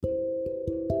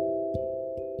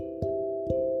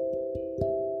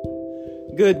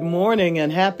Good morning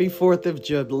and happy 4th of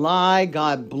July.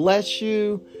 God bless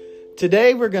you.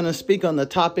 Today we're going to speak on the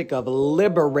topic of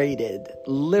liberated.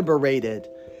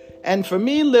 And for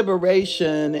me,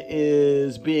 liberation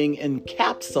is being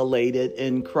encapsulated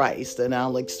in Christ, and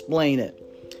I'll explain it.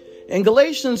 In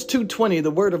Galatians 2:20, the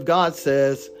Word of God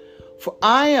says, "For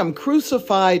I am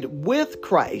crucified with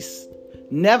Christ,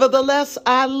 nevertheless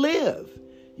I live,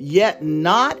 yet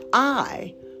not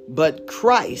I, but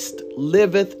Christ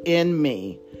liveth in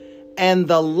me. And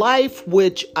the life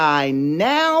which I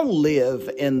now live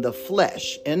in the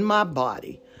flesh, in my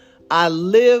body, I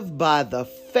live by the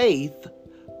faith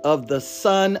of the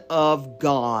Son of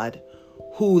God,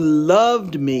 who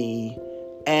loved me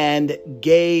and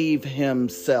gave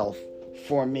himself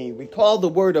for me." Recall the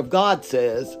Word of God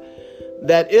says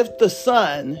that if the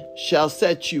Son shall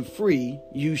set you free,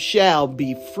 you shall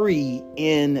be free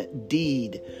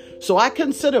indeed. So I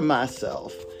consider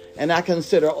myself, and I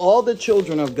consider all the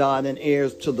children of God and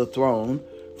heirs to the throne,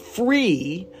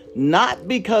 free, not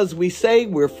because we say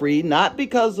we're free, not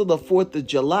because of the 4th of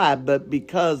July, but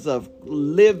because of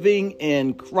living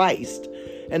in Christ.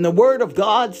 And the Word of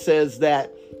God says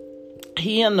that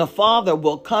He and the Father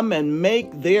will come and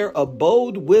make their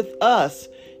abode with us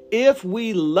if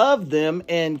we love them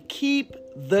and keep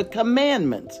the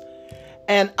commandments.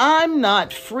 And I'm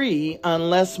not free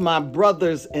unless my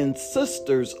brothers and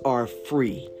sisters are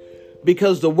free.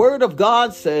 Because the Word of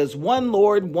God says, one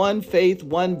Lord, one faith,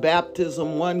 one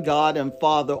baptism, one God and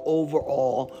Father over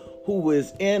all, who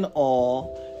is in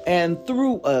all and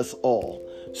through us all.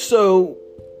 So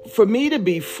for me to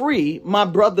be free, my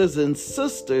brothers and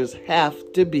sisters have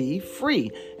to be free.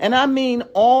 And I mean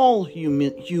all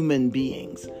human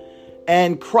beings.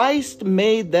 And Christ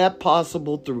made that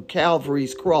possible through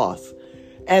Calvary's cross.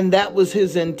 And that was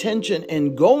his intention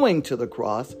in going to the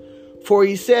cross. For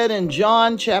he said in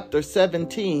John chapter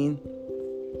 17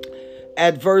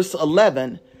 at verse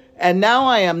 11, "And now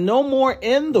I am no more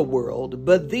in the world,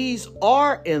 but these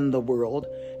are in the world.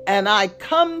 And I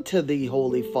come to thee,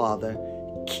 Holy Father,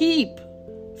 keep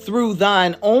through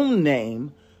thine own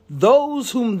name those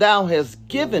whom thou hast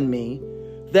given me,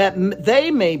 that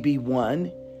they may be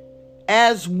one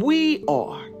as we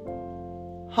are."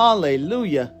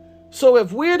 Hallelujah. So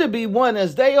if we're to be one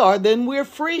as they are, then we're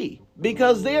free,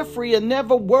 because they're free and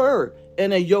never were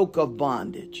in a yoke of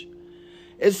bondage.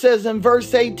 It says in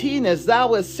verse 18, "As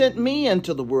thou hast sent me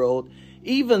into the world,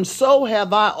 even so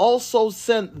have I also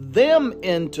sent them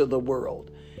into the world."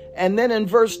 And then in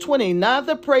verse 20,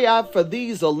 "Neither pray I for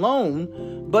these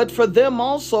alone, but for them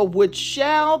also which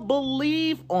shall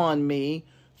believe on me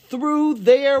through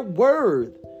their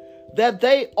word, that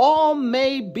they all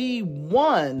may be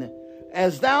one,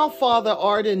 as thou, Father,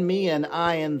 art in me and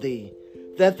I in thee,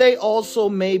 that they also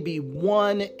may be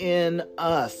one in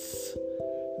us,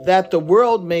 that the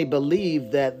world may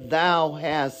believe that thou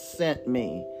hast sent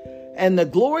me. And the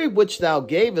glory which thou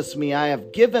gavest me I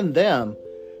have given them,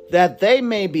 that they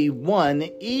may be one,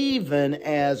 even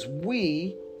as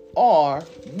we are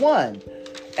one."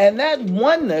 And that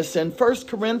oneness in 1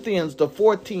 Corinthians, the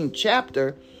 14th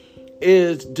chapter,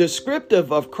 is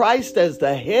descriptive of Christ as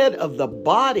the head of the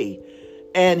body.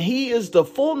 And he is the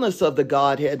fullness of the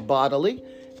Godhead bodily.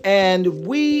 And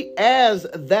we as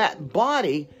that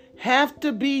body have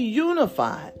to be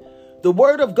unified. The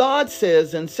Word of God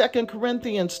says in 2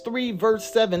 Corinthians 3 verse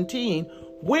 17,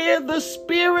 "Where the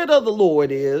Spirit of the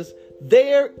Lord is,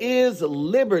 there is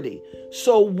liberty."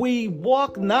 So we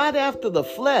walk not after the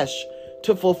flesh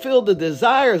to fulfill the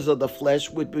desires of the flesh,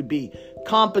 which would be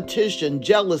competition,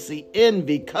 jealousy,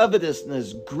 envy,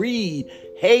 covetousness, greed,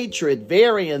 hatred,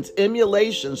 variance,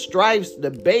 emulation, strifes,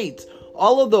 debates,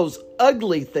 all of those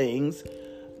ugly things.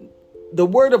 The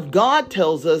Word of God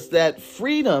tells us that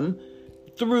freedom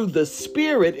through the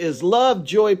Spirit is love,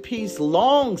 joy, peace,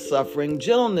 long-suffering,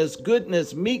 gentleness,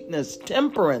 goodness, meekness,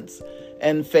 temperance,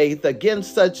 and faith.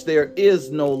 Against such there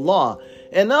is no law.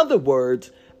 In other words,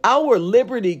 our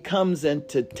liberty comes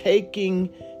into taking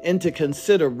into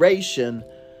consideration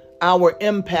our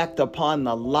impact upon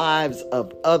the lives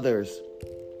of others.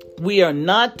 We are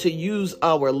not to use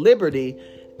our liberty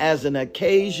as an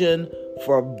occasion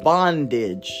for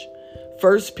bondage.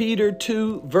 1 Peter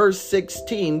 2 verse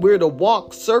 16, we're to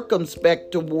walk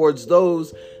circumspect towards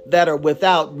those that are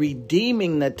without,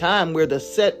 redeeming the time. We're to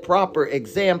set proper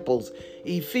examples.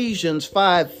 Ephesians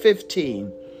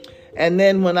 5:15. And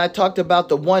then when I talked about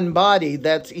the one body,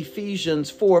 that's Ephesians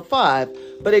 4:5.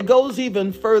 But it goes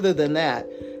even further than that.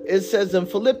 It says in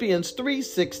Philippians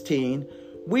 3:16,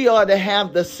 we are to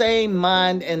have the same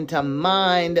mind and to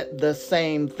mind the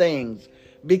same things.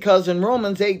 Because in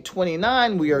Romans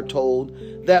 8:29, we are told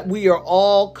that we are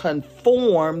all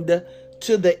conformed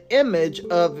to the image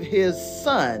of his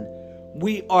Son.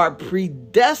 We are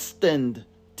predestined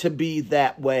to be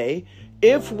that way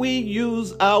if we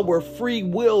use our free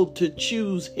will to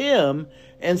choose him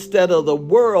instead of the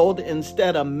world,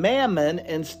 instead of mammon,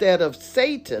 instead of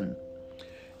Satan.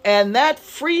 And that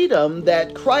freedom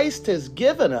that Christ has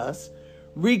given us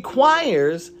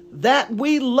requires that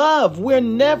we love. We're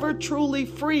never truly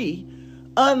free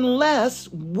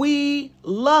unless we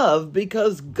love,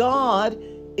 because God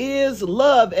is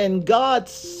love, and God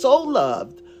so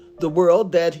loved the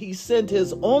world that he sent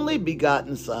his only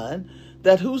begotten Son,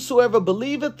 that whosoever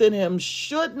believeth in him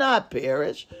should not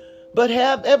perish, but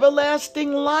have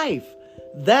everlasting life.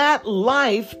 That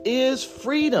life is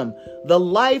freedom, the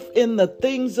life in the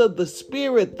things of the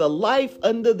Spirit, the life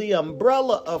under the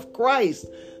umbrella of Christ,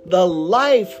 the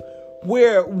life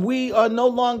where we are no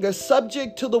longer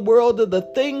subject to the world or the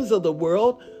things of the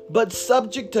world, but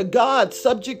subject to God,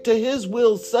 subject to his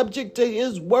will, subject to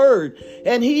his word.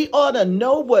 And he ought to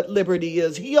know what liberty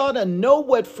is. He ought to know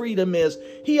what freedom is.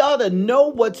 He ought to know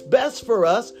what's best for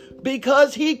us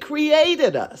because he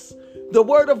created us. The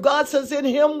word of God says in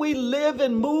him we live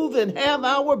and move and have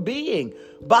our being.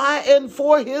 By and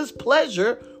for his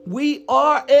pleasure, we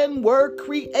are and were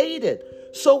created.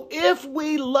 So if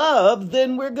we love,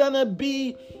 then we're going to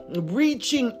be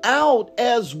reaching out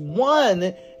as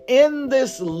one in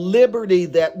this liberty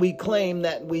that we claim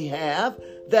that we have,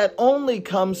 that only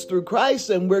comes through Christ,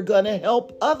 and we're going to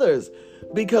help others.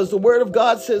 Because the word of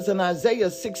God says in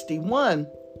Isaiah 61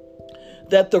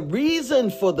 that the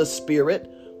reason for the Spirit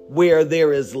where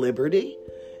there is liberty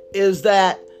is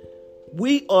that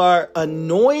we are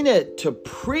anointed to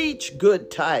preach good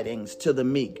tidings to the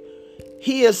meek.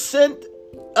 He has sent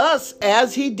us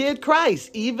as he did Christ.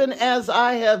 Even as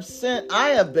I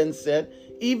have been sent,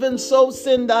 even so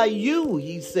send I you,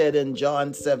 he said in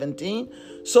John 17.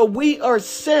 So we are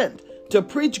sent to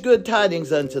preach good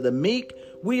tidings unto the meek.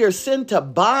 We are sent to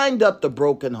bind up the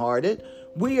brokenhearted.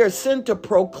 We are sent to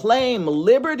proclaim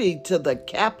liberty to the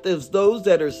captives, those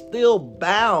that are still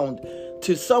bound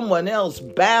to someone else,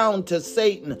 bound to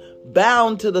Satan,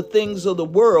 bound to the things of the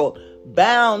world,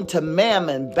 bound to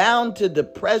mammon, bound to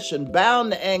depression,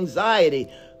 bound to anxiety,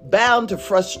 bound to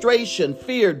frustration,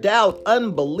 fear, doubt,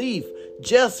 unbelief,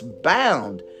 just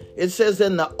bound. It says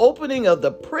in the opening of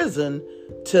the prison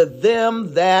to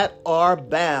them that are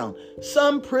bound.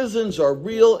 Some prisons are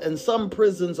real and some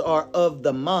prisons are of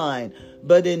the mind.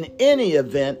 But in any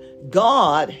event,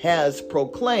 God has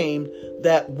proclaimed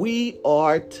that we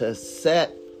are to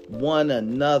set one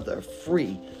another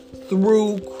free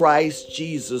through Christ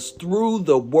Jesus, through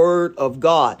the Word of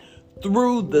God,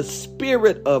 through the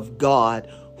Spirit of God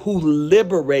who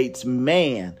liberates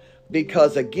man.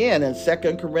 Because again, in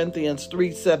 2 Corinthians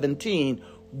 3:17,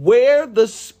 where the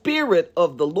Spirit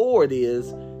of the Lord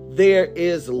is, there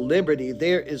is liberty,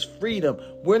 there is freedom.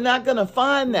 We're not going to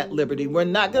find that liberty. We're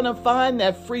not going to find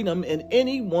that freedom in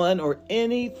anyone or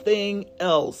anything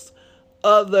else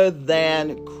other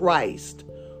than Christ,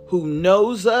 who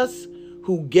knows us,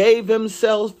 who gave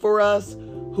himself for us,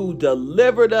 who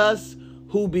delivered us,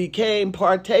 who became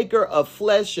partaker of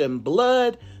flesh and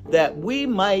blood, that we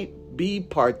might be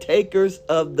partakers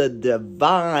of the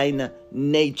divine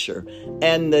nature.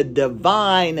 And the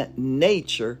divine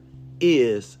nature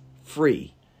is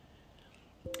free.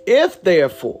 If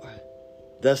therefore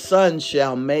the Son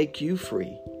shall make you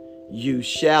free, you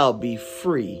shall be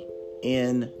free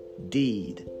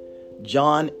indeed.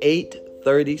 John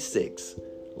 8:36,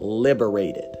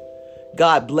 liberated.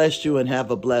 God bless you and have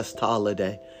a blessed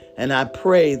holiday. And I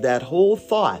pray that whole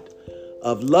thought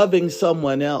of loving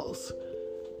someone else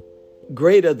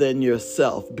greater than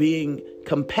yourself, being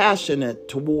compassionate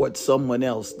towards someone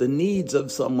else, the needs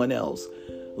of someone else,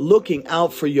 looking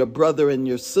out for your brother and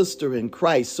your sister in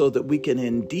Christ so that we can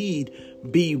indeed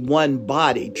be one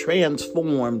body,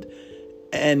 transformed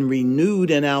and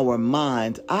renewed in our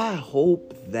minds. I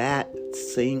hope that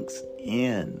sinks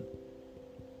in.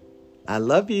 I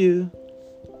love you.